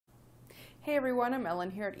Hey everyone, I'm Ellen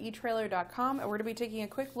here at etrailer.com, and we're going to be taking a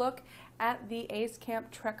quick look at the AceCamp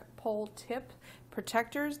Trekking Pole tip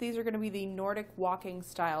protectors. These are going to be the Nordic Walking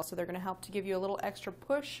Style, so they're going to help to give you a little extra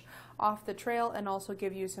push off the trail and also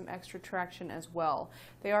give you some extra traction as well.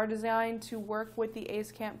 They are designed to work with the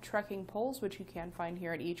AceCamp Trekking Poles, which you can find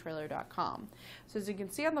here at etrailer.com. So as you can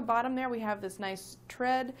see on the bottom there, we have this nice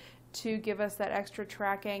tread to give us that extra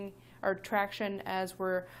traction as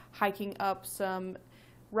we're hiking up some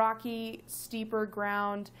rocky, steeper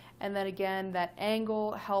ground, and then again that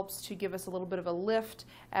angle helps to give us a little bit of a lift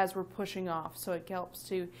as we're pushing off. So it helps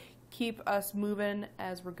to keep us moving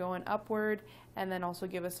as we're going upward and then also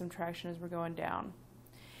give us some traction as we're going down.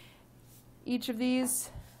 Each of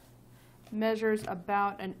these measures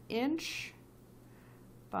about 1 inch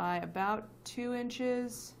by about 2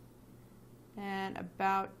 inches and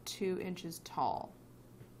about 2 inches tall.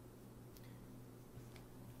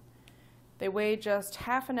 They weigh just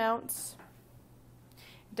 ½ an ounce.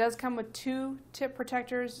 It does come with 2 tip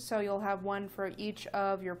protectors, so you'll have one for each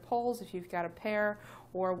of your poles if you've got a pair,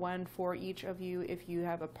 or one for each of you if you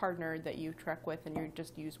have a partner that you trek with and you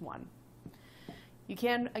just use one. You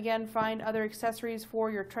can again find other accessories for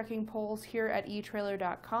your trekking poles here at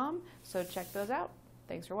etrailer.com, so check those out.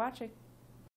 Thanks for watching.